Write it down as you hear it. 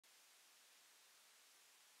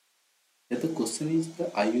The question is the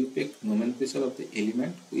IUPAC nomenclature of the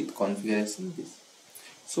element with configuration this.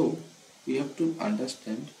 So we have to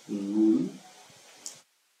understand rule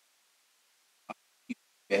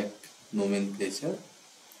IUPAC nomenclature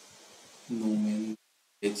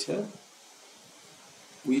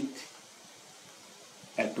with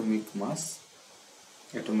atomic mass,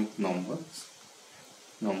 atomic number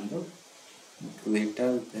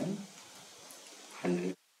greater than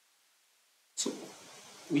 100. So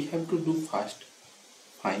we have to do first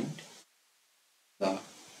find the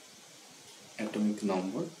atomic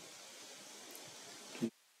number.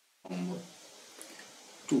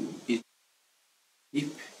 2 is, if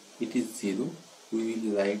it is 0 we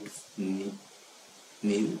will write nil,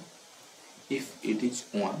 if it is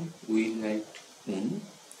 1 we will write un,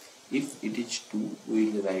 if it is 2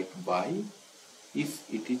 we will write bi, if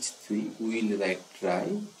it is 3 we will write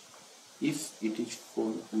tri, if it is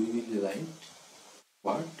 4 we will write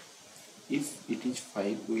quart, if it is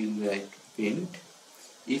 5 we will write pent,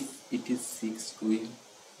 if it is 6 we will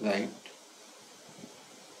write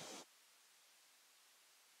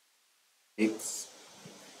X,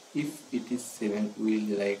 if it is 7 we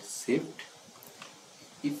will write sept,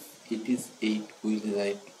 if it is 8 we will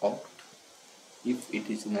write oct, if it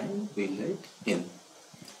is 9 we will write n.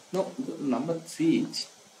 Now the number 3 is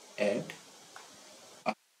add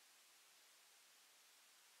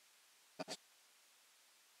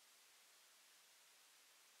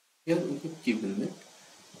here we have given that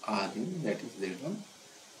Rn, that is that one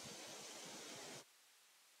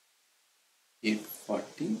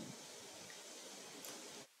F40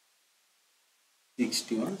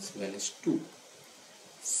 61 7s2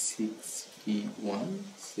 61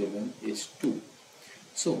 7s2.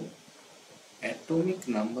 So atomic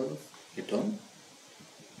number of atom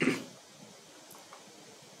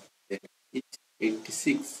is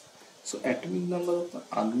 86. So atomic number of the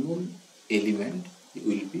unknown element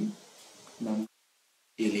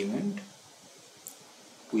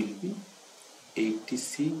will be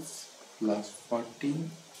 86 plus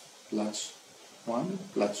 14 plus 1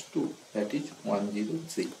 plus 2, that is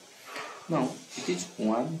 103. Now it is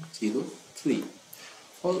 103.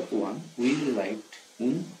 For 1 we will write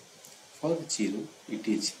un, for 0 it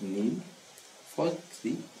is nil, for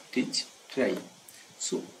 3 it is tri.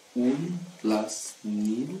 So un plus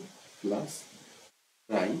nil plus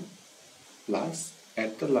tri plus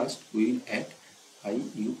at the last we will add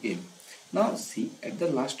IUM. Now see, at the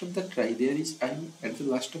last of the tri there is I, at the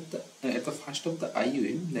last of the at the first of the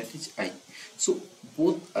IUM, that is I. So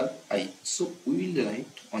both are I. So we will write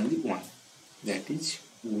only one, that is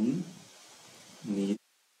un nil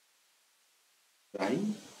tri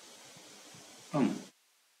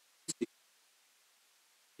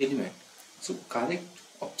element. So correct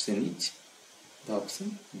option is the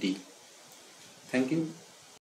option D. Thank you.